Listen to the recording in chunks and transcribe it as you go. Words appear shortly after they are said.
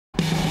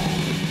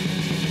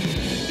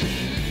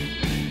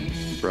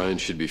Brian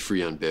should be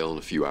free on bail in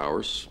a few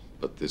hours,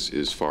 but this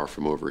is far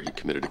from over. He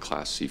committed a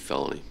Class C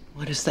felony.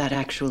 What does that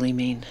actually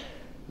mean?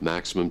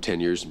 Maximum 10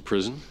 years in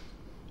prison,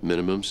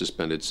 minimum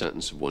suspended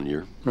sentence of 1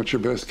 year. What's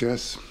your best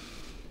guess?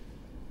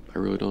 I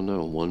really don't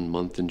know. 1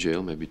 month in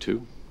jail, maybe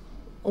 2.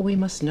 We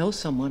must know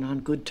someone on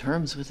good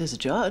terms with his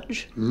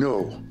judge.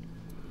 No.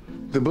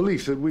 The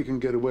belief that we can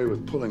get away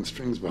with pulling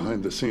strings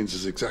behind the scenes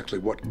is exactly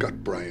what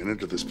got Brian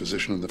into this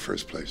position in the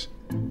first place.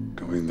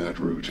 Going that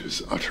route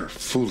is utter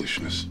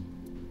foolishness.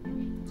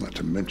 Not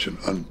to mention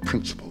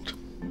unprincipled.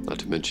 Not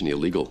to mention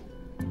illegal.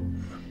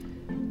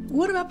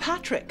 What about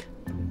Patrick?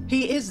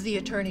 He is the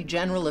Attorney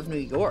General of New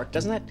York.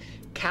 Doesn't that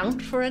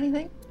count for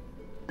anything?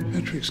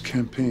 Patrick's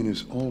campaign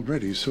is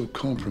already so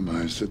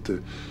compromised that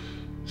the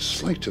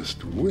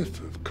slightest whiff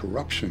of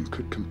corruption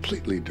could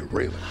completely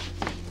derail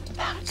it.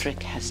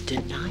 Patrick has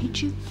denied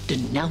you,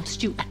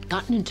 denounced you, and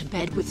gotten into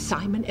bed with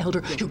Simon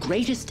Elder, your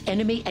greatest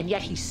enemy, and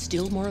yet he's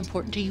still more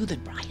important to you than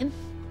Brian?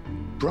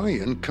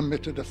 Brian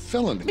committed a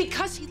felony.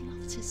 Because he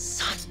loves his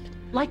son,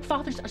 like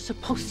fathers are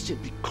supposed to.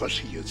 Because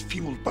he is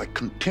fueled by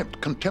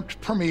contempt. Contempt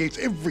permeates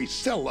every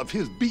cell of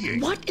his being.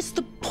 What is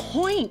the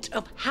point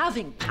of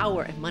having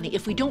power and money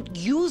if we don't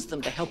use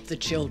them to help the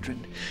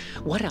children?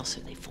 What else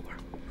are they for?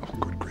 Oh,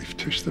 good grief,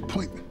 Tish, the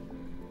point.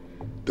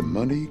 The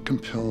money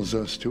compels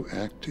us to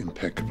act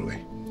impeccably.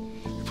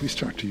 If we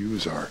start to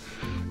use our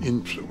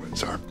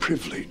influence, our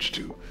privilege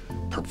to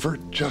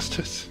pervert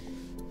justice,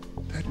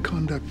 that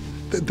conduct,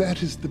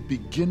 that is the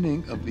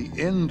beginning of the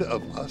end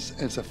of us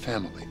as a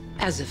family.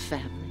 As a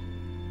family.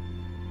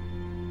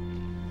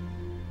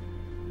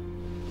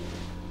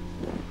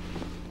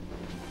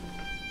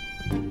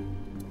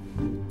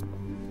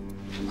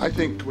 I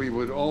think we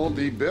would all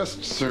be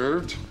best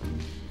served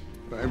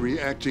by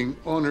reacting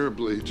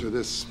honorably to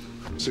this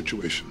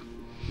situation.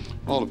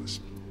 All of us,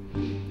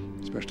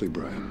 especially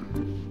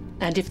Brian.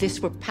 And if this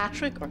were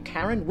Patrick or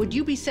Karen, would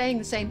you be saying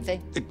the same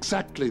thing?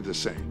 Exactly the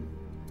same.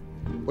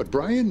 What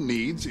Brian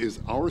needs is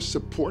our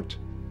support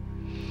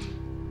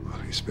while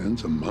he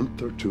spends a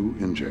month or 2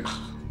 in jail.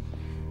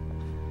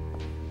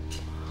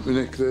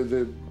 Nick,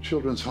 the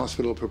Children's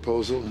Hospital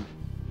proposal,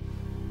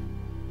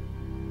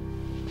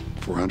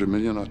 $400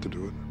 million ought to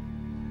do it.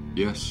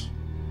 Yes.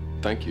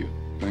 Thank you.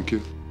 Thank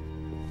you.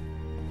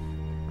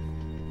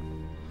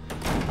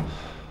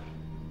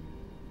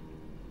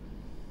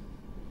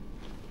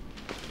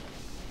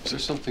 Is there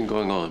something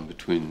going on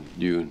between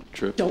you and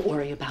Tripp? Don't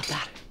worry about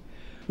that.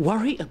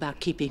 Worry about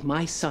keeping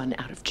my son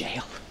out of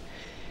jail.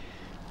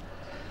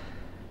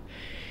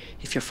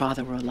 If your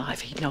father were alive,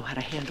 he'd know how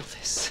to handle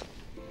this.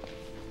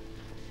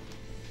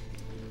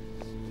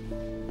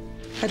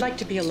 I'd like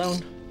to be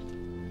alone.